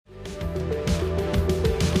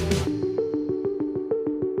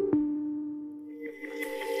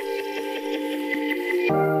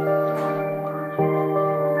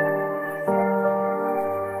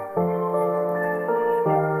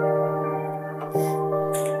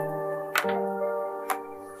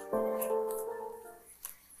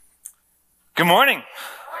morning.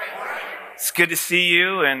 It's good to see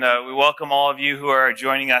you, and we welcome all of you who are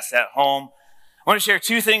joining us at home. I want to share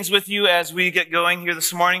two things with you as we get going here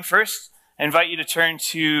this morning. First, I invite you to turn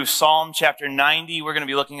to Psalm chapter 90. We're going to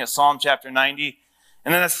be looking at Psalm chapter 90.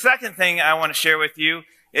 And then the second thing I want to share with you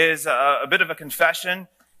is a bit of a confession,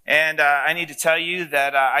 and I need to tell you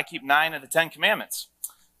that I keep 9 of the 10 commandments.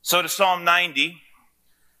 So to Psalm 90,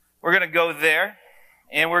 we're going to go there,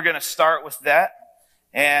 and we're going to start with that.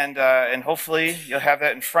 And hopefully you'll have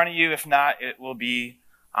that in front of you. If not, it will be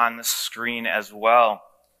on the screen as well.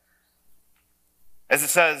 As it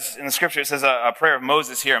says in the scripture, it says a prayer of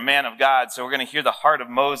Moses here, a man of God. So we're going to hear the heart of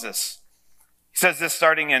Moses. He says this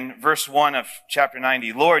starting in verse 1 of chapter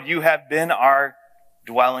 90. Lord, you have been our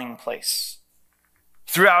dwelling place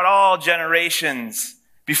throughout all generations,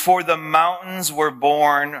 before the mountains were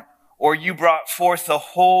born, or you brought forth the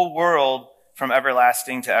whole world from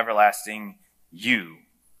everlasting to everlasting. You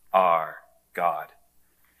are God.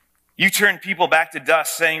 You turn people back to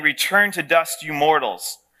dust, saying, return to dust, you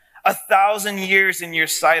mortals. 1,000 years in your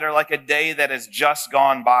sight are like a day that has just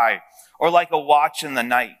gone by, or like a watch in the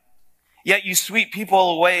night. Yet you sweep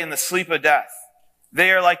people away in the sleep of death.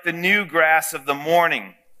 They are like the new grass of the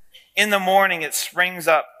morning. In the morning it springs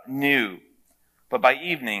up new, but by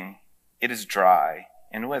evening it is dry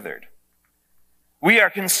and withered. We are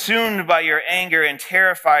consumed by your anger and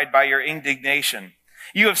terrified by your indignation.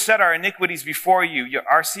 You have set our iniquities before you,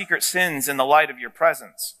 our secret sins in the light of your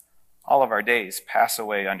presence. All of our days pass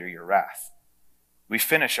away under your wrath. We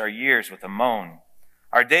finish our years with a moan.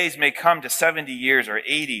 Our days may come to 70 years or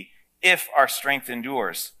 80 if our strength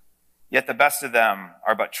endures. Yet the best of them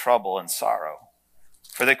are but trouble and sorrow,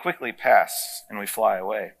 for they quickly pass and we fly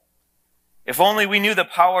away. If only we knew the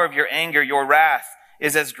power of your anger, your wrath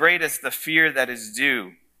is as great as the fear that is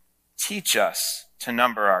due. Teach us to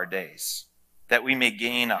number our days, that we may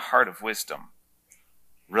gain a heart of wisdom.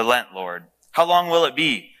 Relent, Lord. How long will it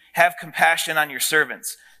be? Have compassion on your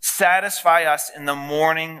servants. Satisfy us in the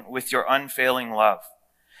morning with your unfailing love,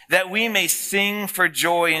 that we may sing for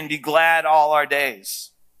joy and be glad all our days.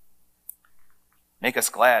 Make us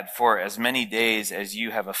glad for as many days as you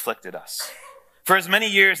have afflicted us, for as many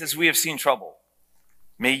years as we have seen trouble.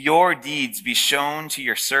 May your deeds be shown to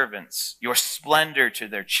your servants, your splendor to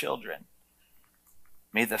their children.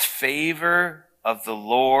 May the favor of the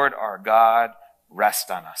Lord our God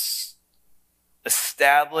rest on us.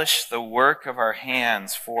 Establish the work of our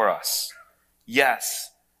hands for us.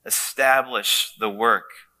 Yes, establish the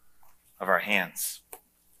work of our hands.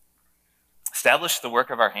 Establish the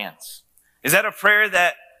work of our hands. Is that a prayer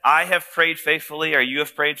that I have prayed faithfully or you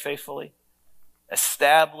have prayed faithfully?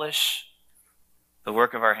 Establish the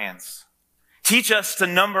work of our hands. Teach us to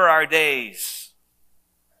number our days.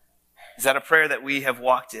 Is that a prayer that we have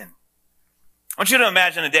walked in? I want you to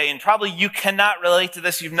imagine a day, and probably you cannot relate to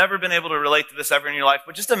this. You've never been able to relate to this ever in your life,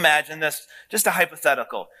 but just imagine this, just a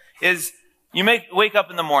hypothetical, is you wake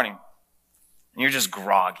up in the morning, and you're just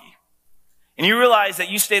groggy. And you realize that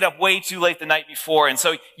you stayed up way too late the night before, and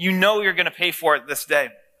so you know you're going to pay for it this day.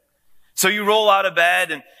 So you roll out of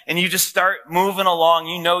bed, and you just start moving along.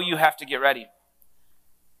 You know you have to get ready.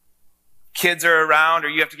 Kids are around, or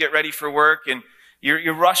you have to get ready for work, and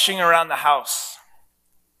you're rushing around the house.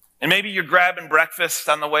 And maybe you're grabbing breakfast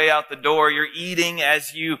on the way out the door. You're eating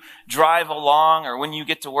as you drive along or when you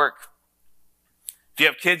get to work. If you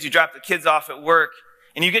have kids, you drop the kids off at work,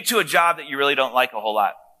 and you get to a job that you really don't like a whole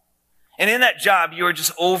lot. And in that job, you are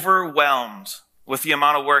just overwhelmed with the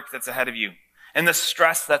amount of work that's ahead of you and the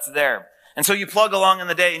stress that's there. And so you plug along in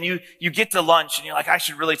the day, and you get to lunch, and you're like, I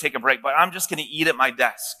should really take a break, but I'm just going to eat at my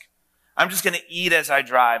desk. I'm just going to eat as I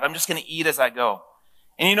drive. I'm just going to eat as I go.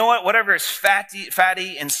 And you know what? Whatever is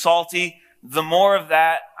fatty and salty, the more of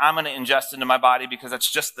that I'm going to ingest into my body because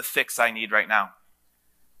that's just the fix I need right now.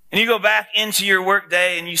 And you go back into your work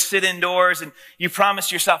day and you sit indoors and you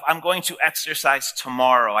promise yourself, I'm going to exercise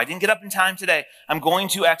tomorrow. I didn't get up in time today. I'm going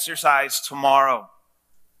to exercise tomorrow.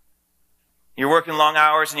 You're working long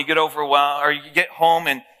hours and you get overwhelmed, or you get home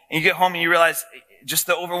and you realize just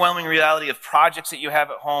the overwhelming reality of projects that you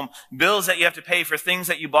have at home, bills that you have to pay for things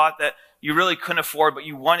that you bought that you really couldn't afford, but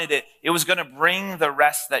you wanted it. It was going to bring the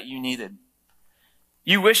rest that you needed.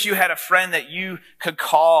 You wish you had a friend that you could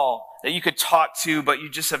call, that you could talk to, but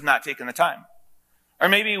you just have not taken the time. Or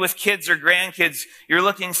maybe with kids or grandkids, you're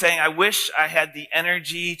looking saying, I wish I had the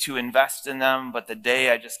energy to invest in them, but the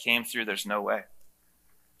day I just came through, there's no way.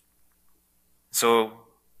 So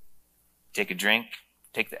take a drink,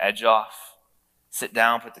 take the edge off, sit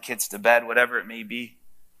down, put the kids to bed, whatever it may be.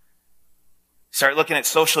 Start looking at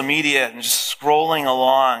social media and just scrolling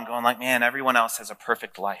along, going like, man, everyone else has a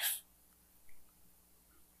perfect life.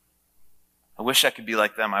 I wish I could be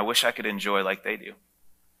like them. I wish I could enjoy like they do.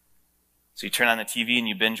 So you turn on the TV and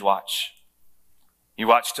you binge watch. You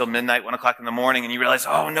watch till midnight, 1 o'clock in the morning, and you realize,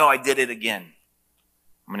 oh no, I did it again.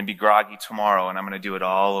 I'm going to be groggy tomorrow, and I'm going to do it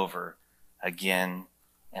all over again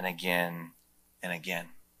and again and again.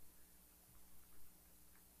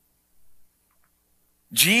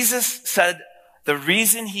 Jesus said the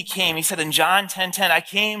reason he came, he said in John 10:10, I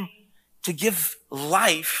came to give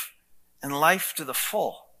life and life to the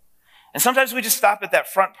full. And sometimes we just stop at that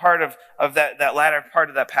front part of that latter part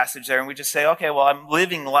of that passage there, and we just say, okay, well, I'm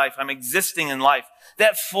living life. I'm existing in life.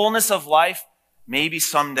 That fullness of life, maybe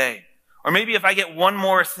someday. Or maybe if I get one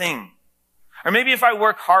more thing. Or maybe if I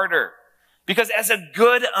work harder. Because as a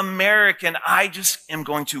good American, I just am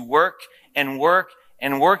going to work and work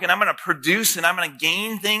and work, and I'm going to produce and I'm going to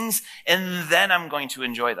gain things, and then I'm going to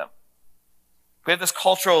enjoy them. We have this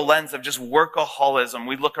cultural lens of just workaholism.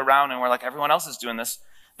 We look around and we're like, everyone else is doing this.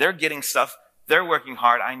 They're getting stuff. They're working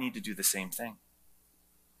hard. I need to do the same thing.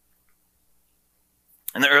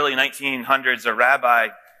 In the early 1900s, a rabbi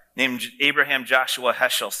named Abraham Joshua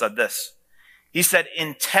Heschel said this. He said,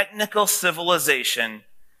 in technical civilization,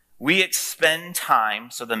 we expend time,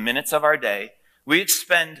 so the minutes of our day, we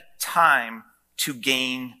expend time to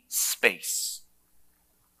gain space.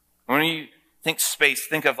 When you think space,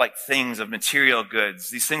 think of like things, of material goods,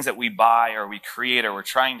 these things that we buy or we create or we're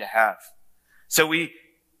trying to have. So we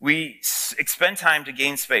expend time to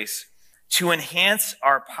gain space. To enhance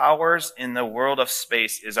our powers in the world of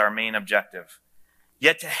space is our main objective.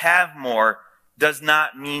 Yet to have more does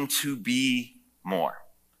not mean to be more.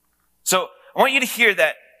 So I want you to hear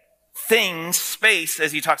that things, space,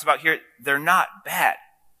 as he talks about here, they're not bad.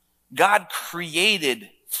 God created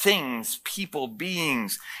things, people,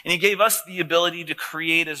 beings, and he gave us the ability to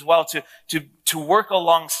create as well, to work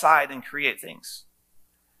alongside and create things.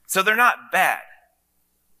 So they're not bad.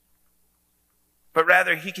 But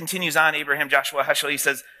rather, he continues on, Abraham Joshua Heschel, he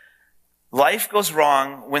says, life goes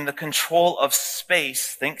wrong when the control of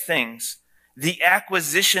space, think things, the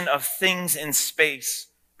acquisition of things in space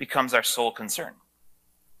becomes our sole concern.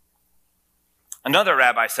 Another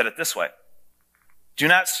rabbi said it this way, do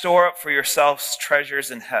not store up for yourselves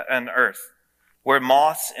treasures in earth, where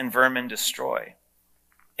moths and vermin destroy,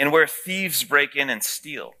 and where thieves break in and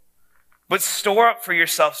steal. But store up for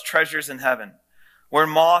yourselves treasures in heaven, where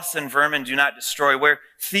moths and vermin do not destroy, where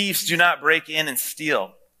thieves do not break in and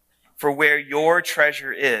steal. For where your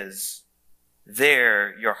treasure is,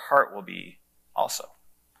 there your heart will be also.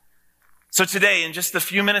 So today, in just the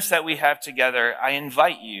few minutes that we have together, I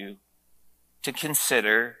invite you to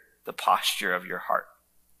consider the posture of your heart.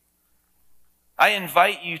 I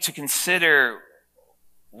invite you to consider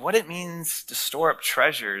what it means to store up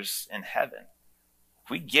treasures in heaven.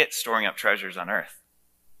 We get storing up treasures on earth.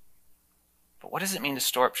 But what does it mean to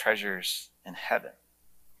store up treasures in heaven?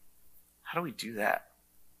 How do we do that?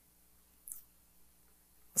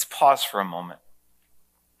 Let's pause for a moment.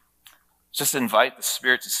 Just invite the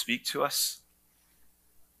Spirit to speak to us,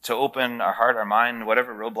 to open our heart, our mind,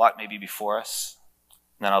 whatever roadblock may be before us,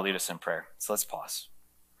 and then I'll lead us in prayer. So let's pause.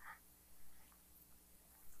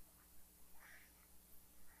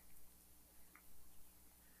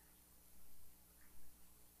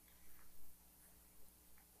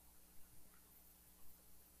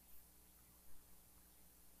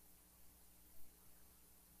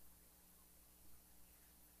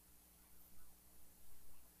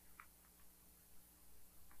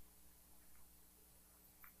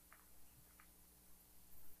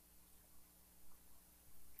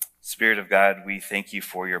 Spirit of God, we thank you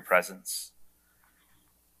for your presence.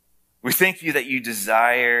 We thank you that you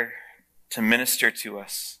desire to minister to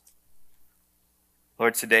us.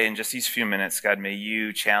 Lord, today in just these few minutes, God, may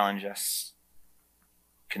you challenge us,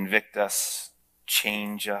 convict us,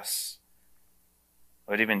 change us,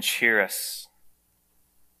 Lord, even cheer us.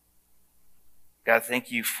 God,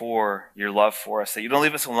 thank you for your love for us, that you don't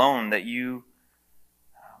leave us alone, that you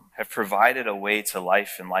have provided a way to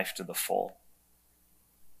life and life to the full,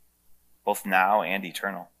 both now and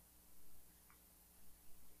eternal.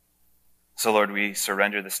 So, Lord, we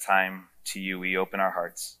surrender this time to you. We open our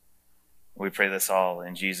hearts. We pray this all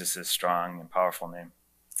in Jesus' strong and powerful name.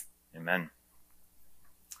 Amen.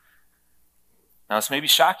 Now, this may be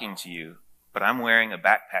shocking to you, but I'm wearing a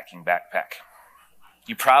backpacking backpack.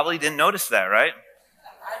 You probably didn't notice that, right?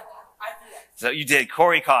 I did. So you did.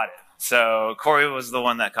 Corey caught it. So Corey was the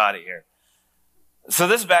one that caught it here. So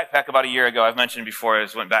this backpack, about a year ago, I've mentioned before, I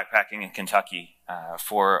went backpacking in Kentucky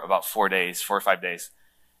for about 4 or 5 days.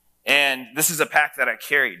 And this is a pack that I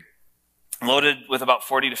carried, loaded with about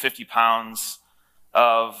 40 to 50 pounds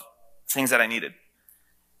of things that I needed.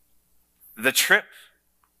 The trip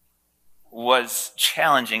was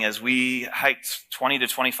challenging as we hiked 20 to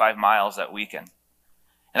 25 miles that weekend.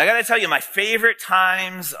 And I got to tell you, my favorite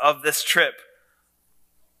times of this trip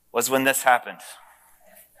was when this happened.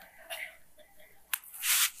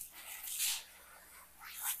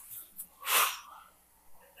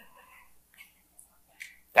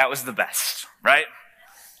 That was the best, right?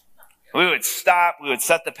 We would stop, we would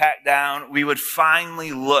set the pack down, we would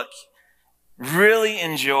finally look, really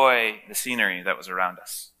enjoy the scenery that was around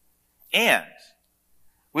us. And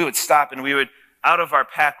we would stop and we would, out of our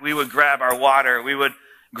pack, we would grab our water, we would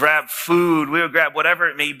grab food, we would grab whatever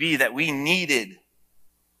it may be that we needed.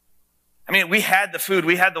 I mean, we had the food,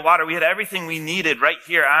 we had the water, we had everything we needed right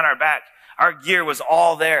here on our back. Our gear was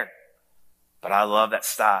all there. But I love that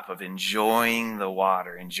stop of enjoying the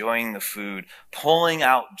water, enjoying the food, pulling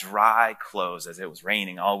out dry clothes as it was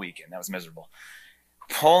raining all weekend. That was miserable.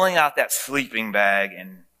 Pulling out that sleeping bag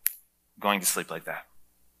and going to sleep like that.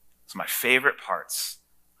 It's my favorite parts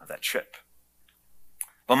of that trip.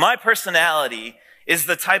 But my personality is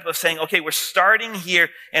the type of saying, okay, we're starting here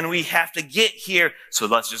and we have to get here, so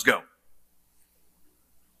let's just go.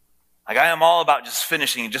 Like I am all about just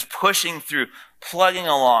finishing, just pushing through, plugging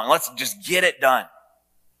along. Let's just get it done.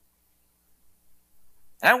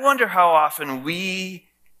 And I wonder how often we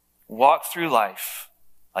walk through life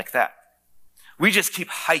like that. We just keep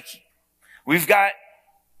hiking. We've got,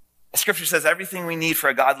 the scripture says, everything we need for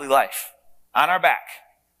a godly life on our back,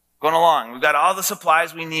 going along. We've got all the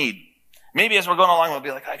supplies we need. Maybe as we're going along, we'll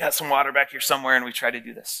be like, I got some water back here somewhere, and we try to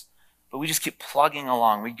do this. But we just keep plugging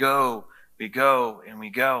along. We go, and we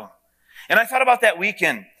go. And I thought about that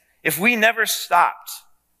weekend. If we never stopped,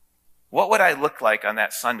 what would I look like on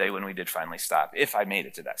that Sunday when we did finally stop, if I made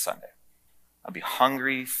it to that Sunday? I'd be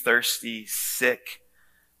hungry, thirsty, sick.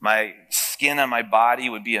 My skin on my body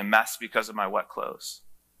would be a mess because of my wet clothes.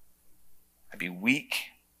 I'd be weak,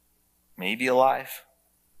 maybe alive.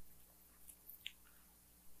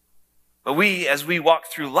 But we, as we walk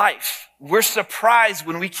through life, we're surprised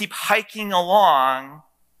when we keep hiking along,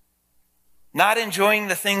 not enjoying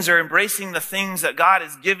the things or embracing the things that God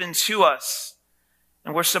has given to us.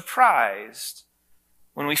 And we're surprised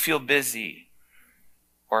when we feel busy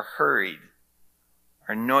or hurried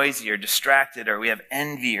or noisy or distracted, or we have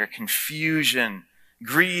envy or confusion,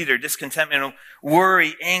 greed or discontentment,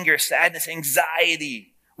 worry, anger, sadness,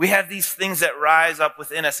 anxiety. We have these things that rise up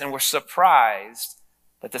within us, and we're surprised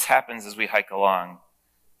that this happens as we hike along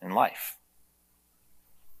in life.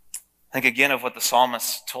 Think again of what the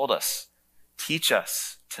psalmist told us. Teach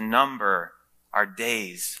us to number our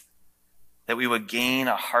days, that we would gain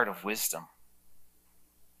a heart of wisdom.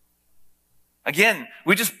 Again,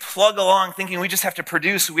 we just plug along thinking we just have to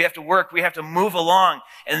produce, we have to work, we have to move along.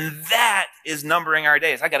 And that is numbering our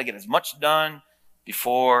days. I got to get as much done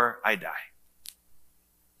before I die.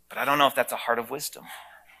 But I don't know if that's a heart of wisdom.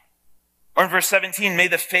 Or in verse 17, may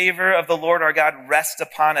the favor of the Lord our God rest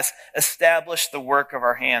upon us. Establish the work of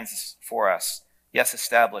our hands for us. Yes,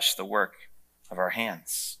 establish the work of our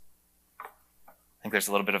hands. I think there's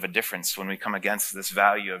a little bit of a difference when we come against this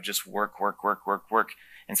value of just work,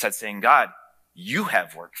 instead saying, God, you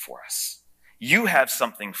have work for us. You have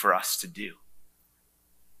something for us to do.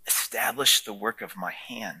 Establish the work of my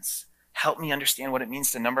hands. Help me understand what it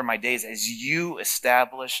means to number my days as you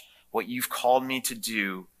establish what you've called me to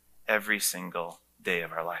do every single day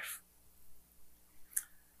of our life.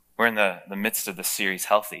 We're in the midst of the series,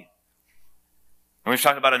 Healthy. And we've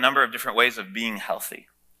talked about a number of different ways of being healthy.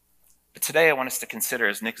 But today I want us to consider,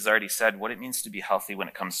 as Nick has already said, what it means to be healthy when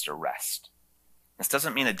it comes to rest. This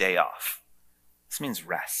doesn't mean a day off. This means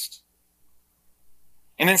rest.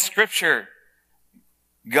 And in Scripture,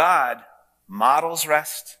 God models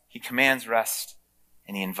rest, He commands rest,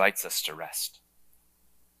 and He invites us to rest.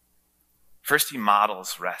 First, He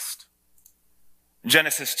models rest.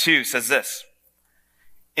 Genesis 2 says this,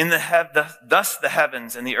 thus the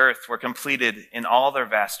heavens and the earth were completed in all their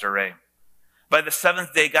vast array. By the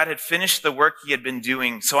seventh day, God had finished the work He had been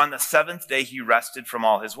doing, so on the seventh day He rested from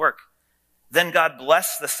all His work. Then God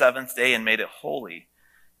blessed the seventh day and made it holy,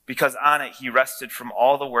 because on it He rested from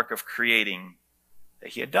all the work of creating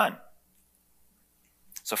that He had done.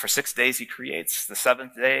 So for 6 days He creates. The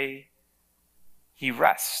seventh day He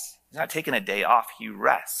rests. He's not taking a day off. He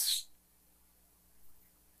rests.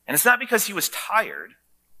 And it's not because He was tired.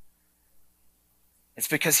 It's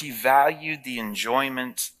because He valued the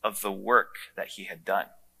enjoyment of the work that He had done.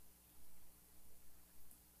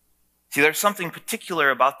 See, there's something particular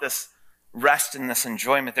about this rest and this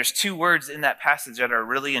enjoyment. There's two words in that passage that are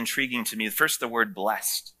really intriguing to me. First, the word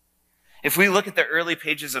blessed. If we look at the early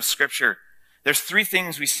pages of Scripture, there's three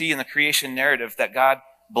things we see in the creation narrative that God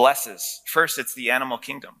blesses. First, it's the animal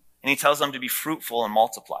kingdom. and he tells them to be fruitful and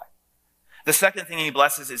multiply. The second thing he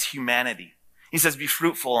blesses is humanity. He says, be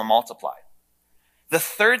fruitful and multiply. The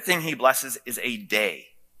third thing he blesses is a day,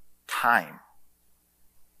 time.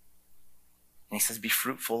 And he says, be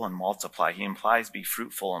fruitful and multiply. He implies be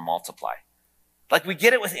fruitful and multiply. Like we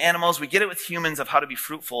get it with animals, we get it with humans of how to be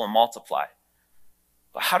fruitful and multiply.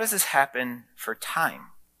 But how does this happen for time?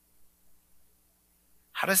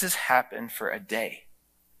 How does this happen for a day?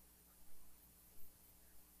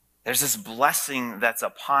 There's this blessing that's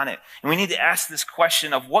upon it. And we need to ask this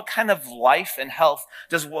question of what kind of life and health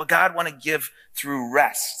does God want to give through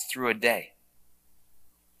rest, through a day?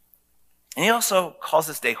 And he also calls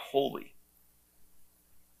this day holy.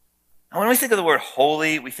 And when we think of the word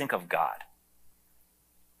holy, we think of God.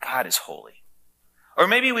 God is holy. Or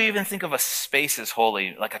maybe we even think of a space as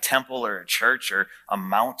holy, like a temple or a church or a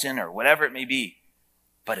mountain or whatever it may be.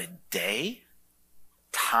 But a day,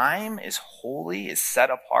 time is holy, is set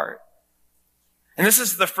apart. And this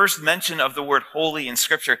is the first mention of the word holy in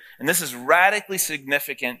Scripture. And this is radically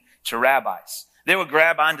significant to rabbis. They would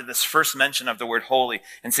grab onto this first mention of the word holy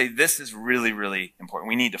and say, this is really, really important.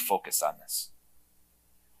 We need to focus on this.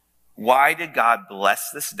 Why did God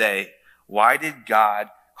bless this day? Why did God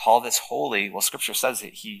call this holy? Well, Scripture says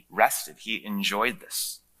that he rested. He enjoyed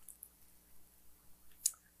this.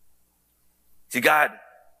 See, God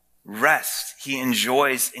rests, he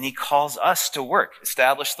enjoys, and he calls us to work,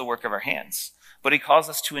 establish the work of our hands. But he calls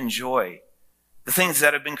us to enjoy the things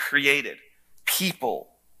that have been created,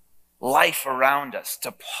 people, life around us,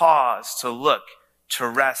 to pause, to look, to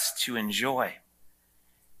rest, to enjoy.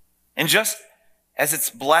 And just as it's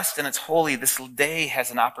blessed and it's holy, this day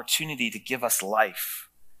has an opportunity to give us life,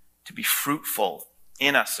 to be fruitful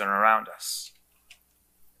in us and around us.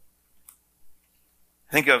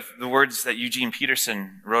 Think of the words that Eugene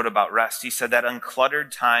Peterson wrote about rest. He said that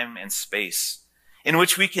uncluttered time and space in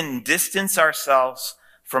which we can distance ourselves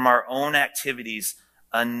from our own activities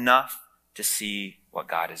enough to see what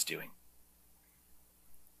God is doing.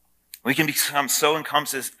 We can become so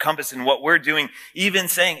encompassed in what we're doing, even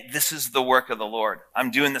saying, this is the work of the Lord.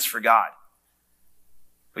 I'm doing this for God.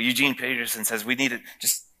 But Eugene Peterson says we need to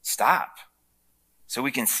just stop so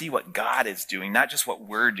we can see what God is doing, not just what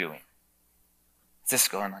we're doing. It's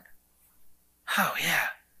just going like, oh yeah,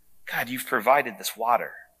 God, you've provided this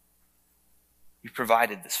water. You've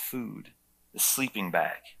provided this food, this sleeping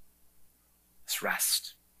bag, this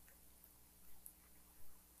rest.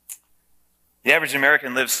 The average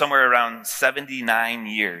American lives somewhere around 79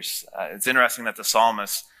 years. It's interesting that the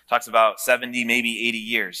psalmist talks about 70, maybe 80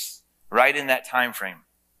 years, right in that time frame.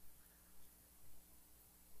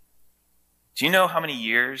 Do you know how many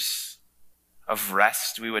years of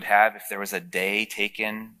rest we would have if there was a day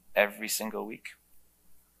taken every single week?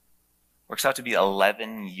 Works out to be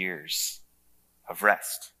 11 years of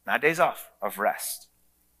rest. Not days off, of rest.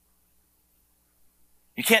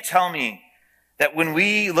 You can't tell me that when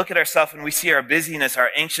we look at ourselves and we see our busyness, our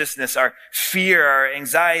anxiousness, our fear, our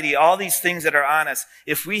anxiety, all these things that are on us,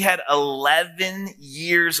 if we had 11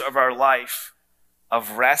 years of our life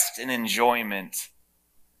of rest and enjoyment,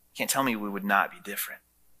 you can't tell me we would not be different.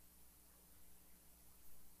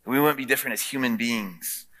 We wouldn't be different as human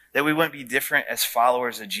beings. That we wouldn't be different as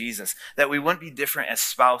followers of Jesus. That we wouldn't be different as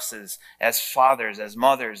spouses, as fathers, as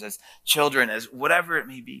mothers, as children, as whatever it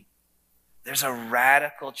may be. There's a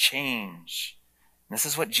radical change. And this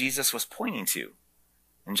is what Jesus was pointing to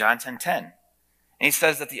in John 10:10. And he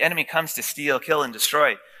says that the enemy comes to steal, kill, and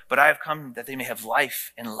destroy. But I have come that they may have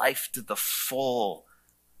life, and life to the full.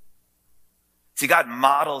 See, God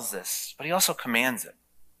models this, but he also commands it.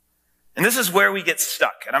 And this is where we get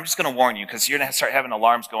stuck. And I'm just going to warn you, because you're going to start having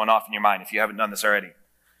alarms going off in your mind if you haven't done this already.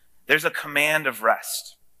 There's a command of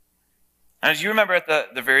rest. And as you remember at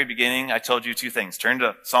the very beginning, I told you two things. Turn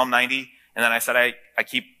to Psalm 90, and then I said I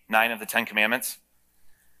keep 9 of the 10 commandments.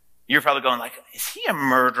 You're probably going like, is he a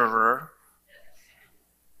murderer?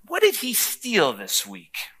 What did he steal this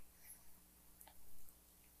week?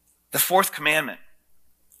 The 4th commandment.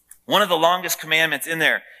 One of the longest commandments in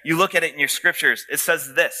there. You look at it in your scriptures. It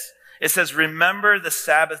says this. It says, remember the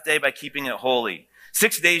Sabbath day by keeping it holy.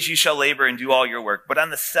 6 days you shall labor and do all your work. But on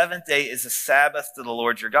the 7th day is a Sabbath to the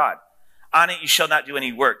Lord your God. On it you shall not do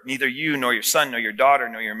any work, neither you, nor your son, nor your daughter,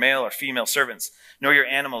 nor your male or female servants, nor your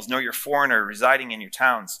animals, nor your foreigner residing in your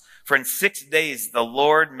towns. For in 6 days the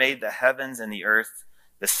Lord made the heavens and the earth,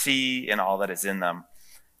 the sea, and all that is in them.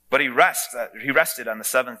 But he rested on the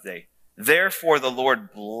 7th day. Therefore the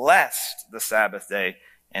Lord blessed the Sabbath day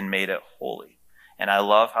and made it holy. And I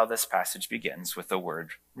love how this passage begins with the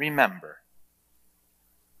word remember.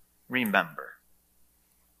 Remember.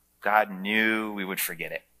 God knew we would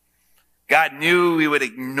forget it. God knew we would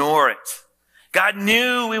ignore it. God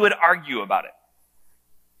knew we would argue about it.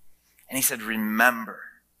 And he said, remember.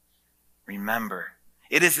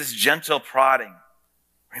 It is this gentle prodding.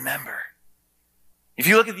 Remember. If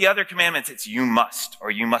you look at the other commandments, it's you must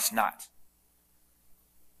or you must not.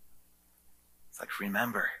 It's like,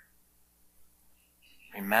 remember.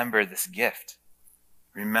 Remember this gift.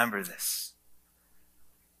 Remember this.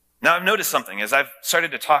 Now, I've noticed something as I've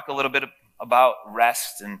started to talk a little bit about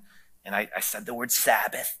rest, and I said the word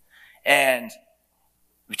Sabbath, and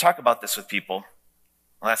we talk about this with people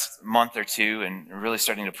last month or two, and really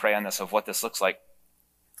starting to pray on this of what this looks like.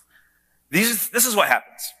 This is what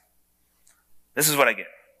happens. This is what I get.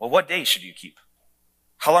 Well, what day should you keep?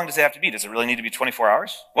 How long does it have to be? Does it really need to be 24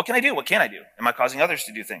 hours? What can I do? What can't I do? Am I causing others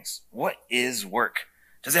to do things? What is work?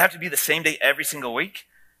 Does it have to be the same day every single week?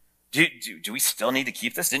 Do we still need to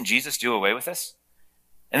keep this? Didn't Jesus do away with this?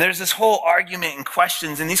 And there's this whole argument and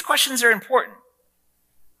questions, and these questions are important.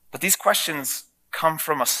 But these questions come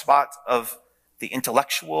from a spot of the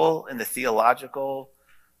intellectual and the theological,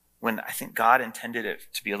 when I think God intended it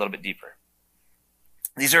to be a little bit deeper.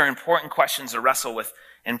 These are important questions to wrestle with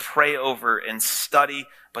and pray over and study,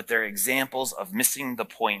 but they're examples of missing the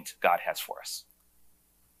point God has for us.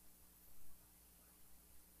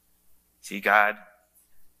 See, God,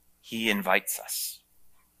 he invites us.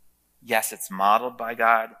 Yes, it's modeled by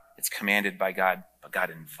God, it's commanded by God, but God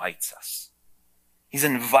invites us. He's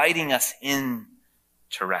inviting us in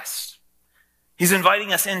to rest. He's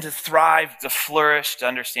inviting us in to thrive, to flourish, to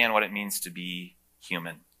understand what it means to be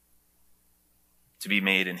human, to be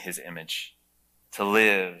made in his image, to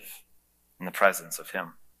live in the presence of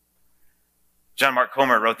him. John Mark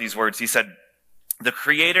Comer wrote these words. He said, "The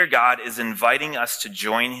Creator God is inviting us to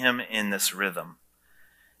join him in this rhythm,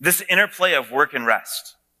 this interplay of work and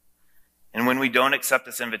rest. And when we don't accept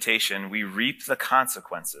this invitation, we reap the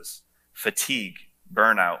consequences: fatigue,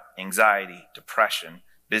 burnout, anxiety, depression,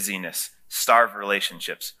 busyness, starved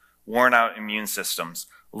relationships, worn out immune systems,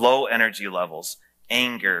 low energy levels,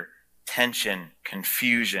 anger, tension,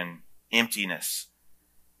 confusion, emptiness.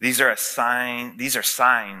 These are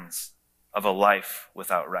signs of a life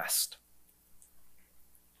without rest."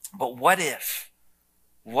 But what if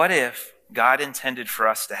God intended for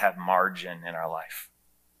us to have margin in our life?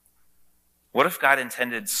 What if God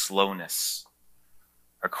intended slowness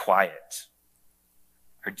or quiet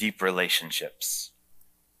or deep relationships?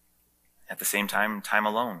 At the same time, time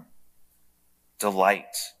alone,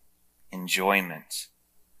 delight, enjoyment,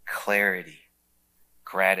 clarity,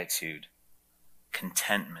 gratitude,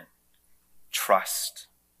 contentment, trust,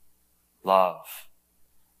 love,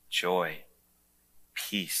 joy,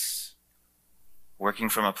 peace, working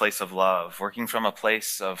from a place of love, working from a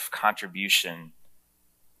place of contribution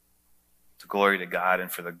to glory to God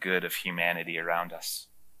and for the good of humanity around us.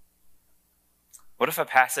 What if a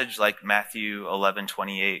passage like Matthew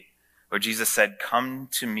 11:28, where Jesus said, "Come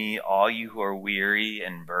to me, all you who are weary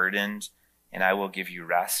and burdened, and I will give you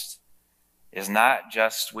rest," is not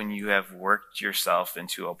just when you have worked yourself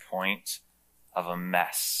into a point of a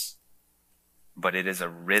mess, but it is a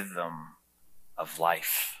rhythm of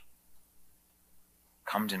life.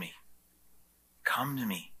 Come to me. Come to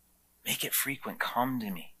me. Make it frequent. Come to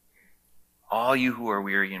me, all you who are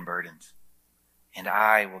weary and burdened, and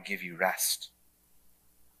I will give you rest.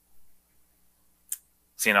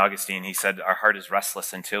 St. Augustine, he said, our heart is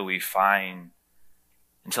restless until it finds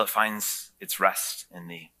its rest in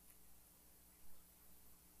thee.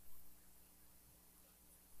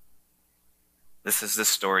 This is the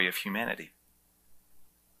story of humanity.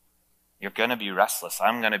 You're going to be restless.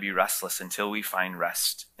 I'm going to be restless until we find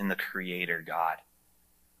rest in the Creator God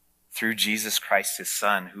through Jesus Christ, his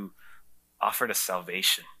Son, who offered us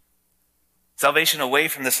salvation. Salvation away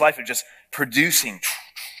from this life of just producing.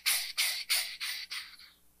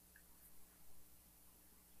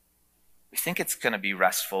 We think it's going to be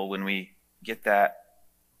restful when we get that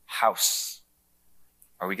house,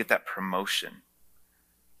 or we get that promotion,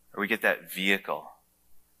 or we get that vehicle,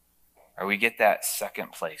 or we get that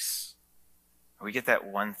second place, or we get that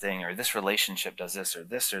one thing, or this relationship does this, or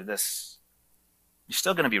this, or this. You're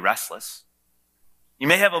still going to be restless. You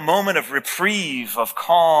may have a moment of reprieve, of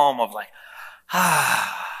calm, of like,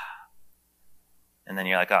 and then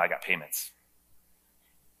you're like, oh, I got payments.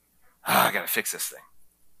 Oh, I got to fix this thing.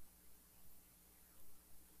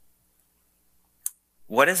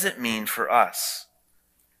 What does it mean for us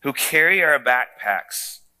who carry our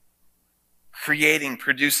backpacks, creating,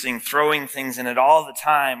 producing, throwing things in it all the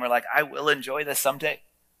time? We're like, I will enjoy this someday.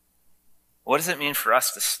 What does it mean for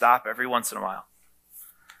us to stop every once in a while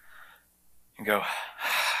and go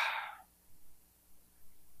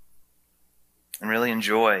and really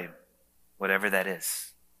enjoy whatever that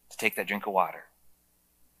is, to take that drink of water,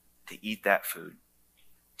 to eat that food,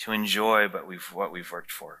 to enjoy what we've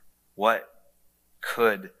worked for. What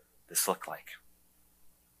could this look like?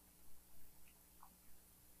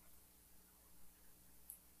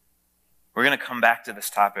 We're going to come back to this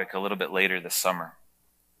topic a little bit later this summer.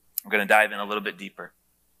 I'm going to dive in a little bit deeper.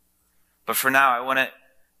 But for now, I want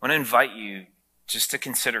to invite you just to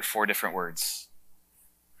consider 4 different words.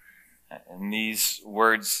 And these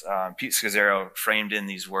words, Pete Scazzaro framed in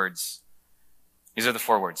these words. These are the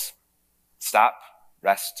 4 words: stop,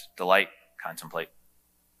 rest, delight, contemplate.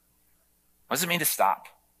 What does it mean to stop?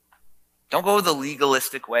 Don't go the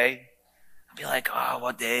legalistic way and be like, oh,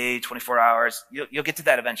 what day, 24 hours. You'll get to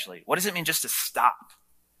that eventually. What does it mean just to stop?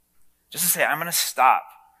 Just to say, I'm going to stop.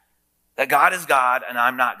 That God is God and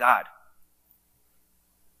I'm not God.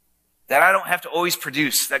 That I don't have to always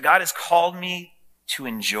produce. That God has called me to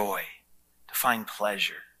enjoy, to find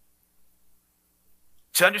pleasure.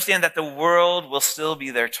 To understand that the world will still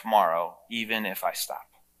be there tomorrow, even if I stop.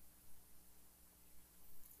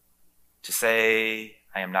 To say,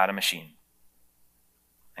 I am not a machine.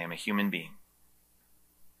 I am a human being.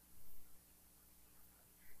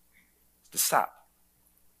 To stop.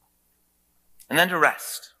 And then to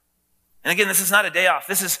rest. And again, this is not a day off.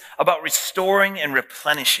 This is about restoring and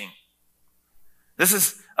replenishing. This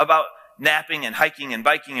is about napping and hiking and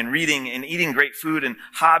biking and reading and eating great food and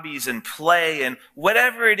hobbies and play and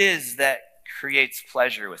whatever it is that creates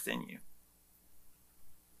pleasure within you.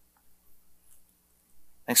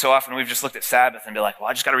 And so often we've just looked at Sabbath and be like, well,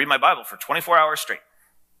 I just got to read my Bible for 24 hours straight.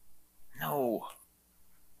 No.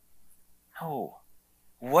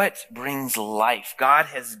 What brings life? God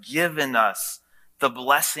has given us the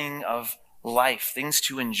blessing of life, things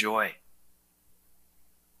to enjoy.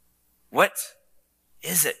 What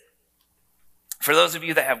is it? For those of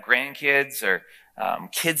you that have grandkids or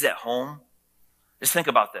kids at home, just think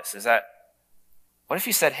about this. What if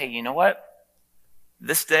you said, hey, you know what?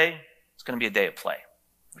 This day, it's going to be a day of play.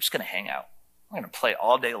 We're just going to hang out. We're going to play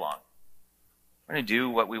all day long. We're going to do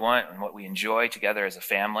what we want and what we enjoy together as a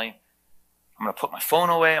family. I'm going to put my phone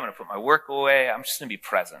away. I'm going to put my work away. I'm just going to be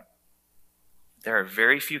present. There are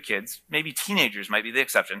very few kids, maybe teenagers might be the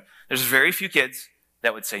exception. There's very few kids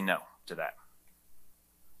that would say no to that.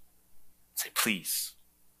 Say, please.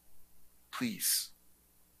 Please.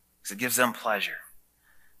 Because it gives them pleasure.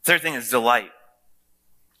 Third thing is delight.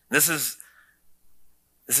 This is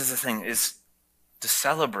the thing, is to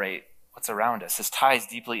celebrate what's around us. This ties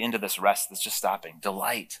deeply into this rest that's just stopping.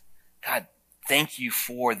 Delight. God, thank you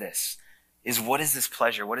for this. What is this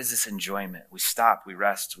pleasure? What is this enjoyment? We stop, we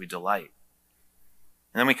rest, we delight.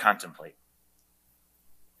 And then we contemplate.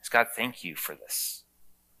 God, thank you for this.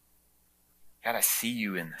 God, I see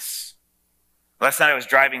you in this. Last night I was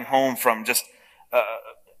driving home from just a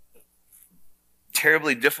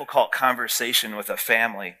terribly difficult conversation with a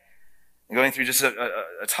family. I'm going through just a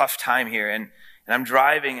tough time here. And I'm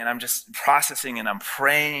driving and I'm just processing and I'm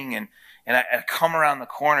praying. And I come around the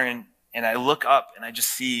corner and I look up and I just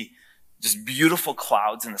see just beautiful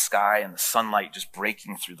clouds in the sky and the sunlight just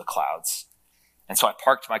breaking through the clouds. And so I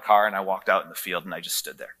parked my car and I walked out in the field and I just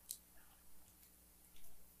stood there.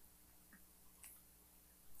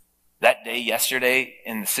 That day, yesterday,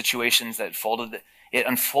 in the situations that it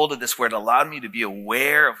unfolded this where it allowed me to be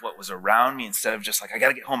aware of what was around me instead of just like, I got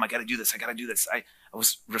to get home, I got to do this. I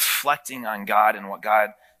was reflecting on God and what God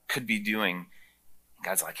could be doing. And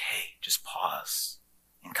God's like, hey, just pause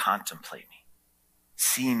and contemplate me.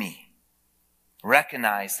 See me.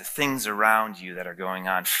 Recognize the things around you that are going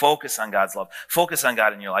on. Focus on God's love. Focus on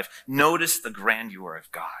God in your life. Notice the grandeur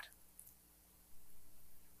of God.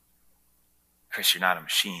 Chris, you're not a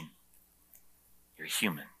machine. You're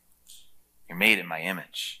human. You're made in my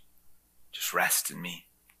image. Just rest in me.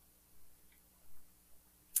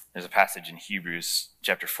 There's a passage in Hebrews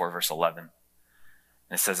chapter 4, verse 11. And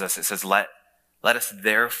it says this. It says, let us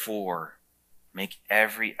therefore make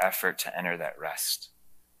every effort to enter that rest,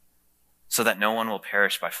 so that no one will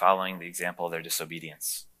perish by following the example of their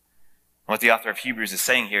disobedience. And what the author of Hebrews is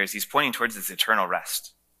saying here is he's pointing towards this eternal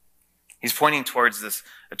rest. He's pointing towards this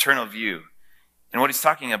eternal view. And what he's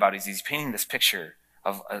talking about is he's painting this picture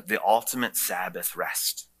of the ultimate Sabbath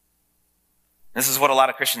rest. This is what a lot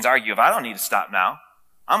of Christians argue. If I don't need to stop now,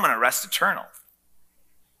 I'm going to rest eternal.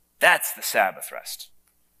 That's the Sabbath rest.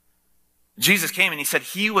 Jesus came and he said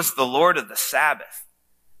he was the Lord of the Sabbath.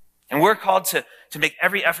 And we're called to make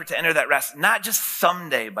every effort to enter that rest, not just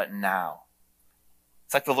someday, but now.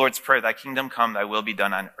 It's like the Lord's Prayer, thy kingdom come, thy will be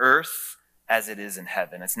done on earth as it is in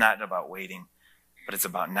heaven. It's not about waiting, but it's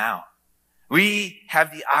about now. We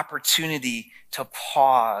have the opportunity to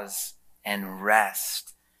pause and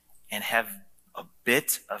rest and have a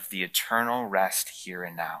bit of the eternal rest here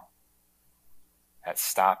and now. That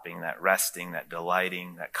stopping, that resting, that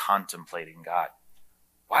delighting, that contemplating God.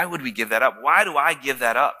 Why would we give that up? Why do I give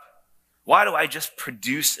that up? Why do I just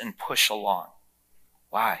produce and push along?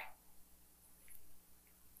 Why?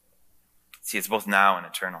 See, it's both now and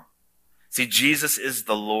eternal. See, Jesus is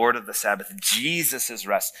the Lord of the Sabbath. Jesus is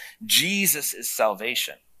rest. Jesus is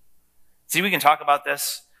salvation. See, we can talk about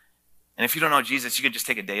this, and if you don't know Jesus, you could just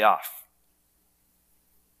take a day off.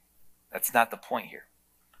 That's not the point here.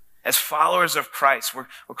 As followers of Christ, we're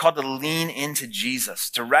called to lean into Jesus,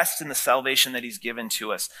 to rest in the salvation that he's given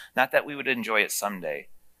to us. Not that we would enjoy it someday,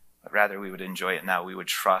 but rather we would enjoy it now. We would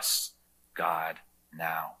trust God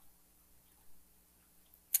now.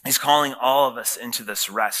 He's calling all of us into this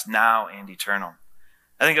rest now and eternal.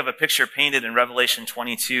 I think of a picture painted in Revelation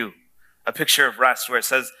 22, a picture of rest where it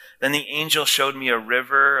says, "Then the angel showed me a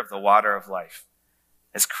river of the water of life,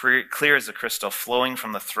 as clear as a crystal, flowing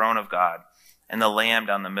from the throne of God and the Lamb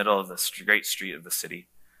down the middle of the great street of the city.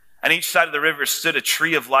 On each side of the river stood a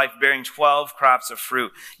tree of life bearing 12 crops of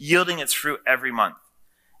fruit, yielding its fruit every month.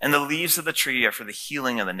 And the leaves of the tree are for the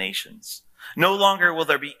healing of the nations. No longer will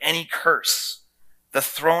there be any curse. The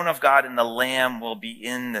throne of God and the Lamb will be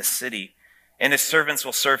in the city, and his servants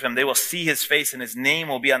will serve him. They will see his face, and his name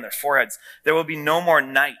will be on their foreheads. There will be no more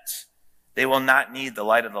night. They will not need the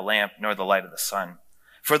light of the lamp nor the light of the sun.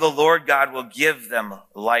 For the Lord God will give them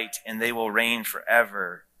light, and they will reign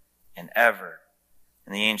forever and ever."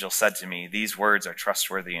 And the angel said to me, "These words are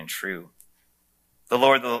trustworthy and true." The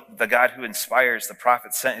Lord, the God who inspires the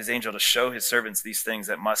prophets, sent his angel to show his servants these things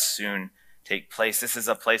that must soon take place. This is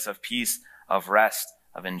a place of peace, of rest,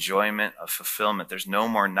 of enjoyment, of fulfillment. There's no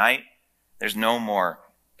more night. There's no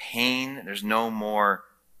more pain. There's no more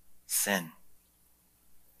sin.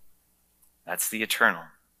 That's the eternal.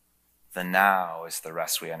 The now is the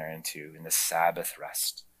rest we enter into, in the Sabbath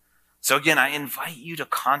rest. So again, I invite you to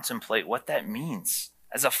contemplate what that means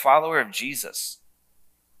as a follower of Jesus.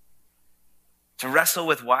 To wrestle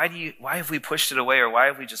with why have we pushed it away, or why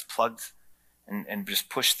have we just plugged and just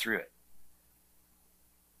pushed through it?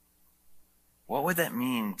 What would that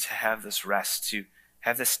mean to have this rest, to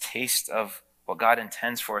have this taste of what God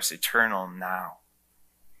intends for us eternal now?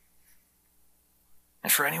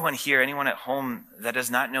 And for anyone here, anyone at home that does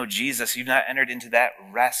not know Jesus, you've not entered into that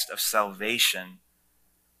rest of salvation,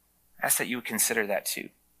 I ask that you would consider that too.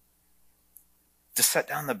 To set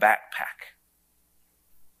down the backpack.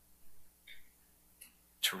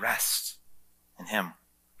 To rest in him.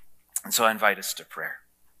 And so I invite us to prayer.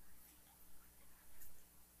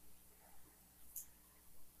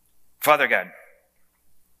 Father God,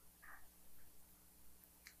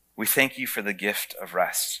 we thank you for the gift of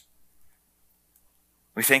rest.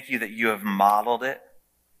 We thank you that you have modeled it,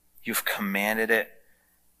 you've commanded it,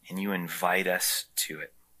 and you invite us to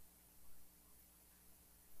it.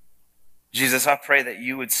 Jesus, I pray that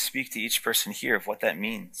you would speak to each person here of what that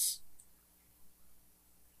means.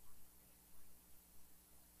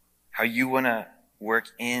 How you want to work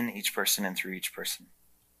in each person and through each person.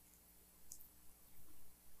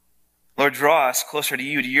 Lord, draw us closer to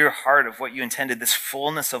you, to your heart of what you intended, this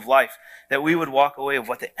fullness of life, that we would walk away of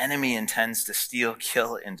what the enemy intends to steal,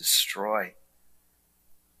 kill, and destroy.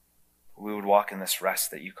 We would walk in this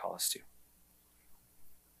rest that you call us to.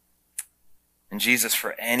 And Jesus,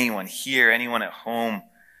 for anyone here, anyone at home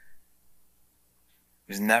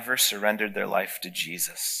who's never surrendered their life to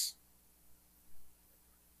Jesus,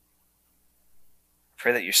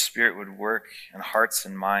 pray that your Spirit would work in hearts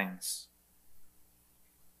and minds.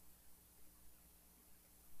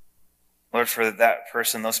 Lord, for that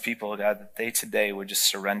person, those people, God, that they today would just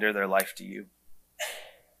surrender their life to you,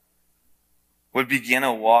 would begin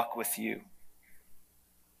a walk with you.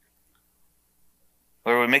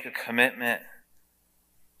 Lord, would make a commitment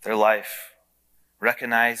their life,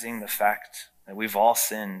 recognizing the fact that we've all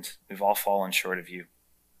sinned, we've all fallen short of you.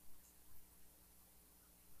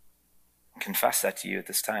 Confess that to you at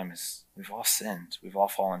this time, as we've all sinned, we've all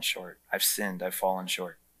fallen short. I've sinned, I've fallen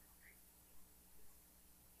short.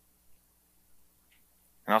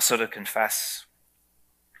 And also to confess,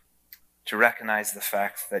 to recognize the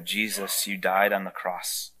fact that Jesus, you died on the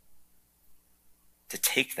cross to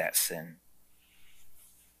take that sin,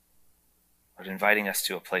 but inviting us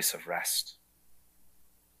to a place of rest.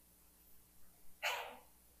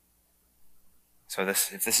 So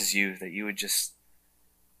if this is you, that you would just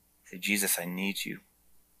say, Jesus, I need you.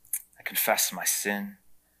 I confess my sin.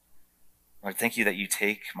 Lord, thank you that you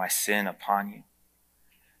take my sin upon you.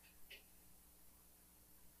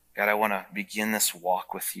 God, I want to begin this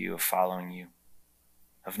walk with you, of following you,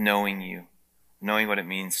 of knowing you, knowing what it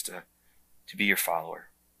means to be your follower.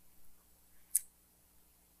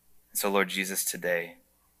 So, Lord Jesus, today,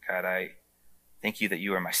 God, I thank you that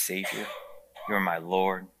you are my Savior. You are my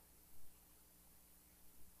Lord.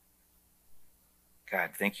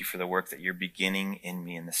 God, thank you for the work that you're beginning in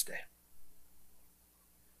me in this day.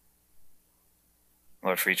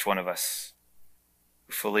 Lord, for each one of us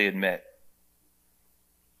who fully admit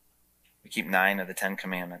we keep 9 of the 10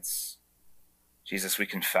 commandments, Jesus, we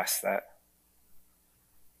confess that.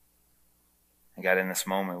 And God, in this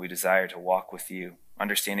moment, we desire to walk with you,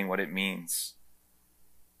 understanding what it means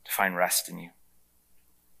to find rest in you.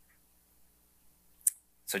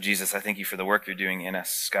 So Jesus, I thank you for the work you're doing in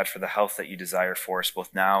us. God, for the health that you desire for us,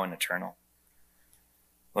 both now and eternal.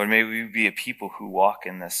 Lord, may we be a people who walk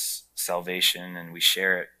in this salvation and we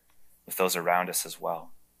share it with those around us as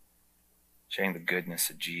well, sharing the goodness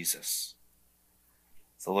of Jesus.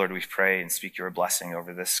 So Lord, we pray and speak your blessing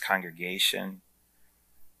over this congregation.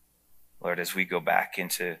 Lord, as we go back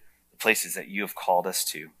into the places that you have called us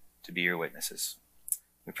to be your witnesses.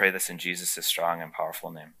 We pray this in Jesus' strong and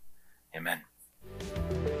powerful name. Amen.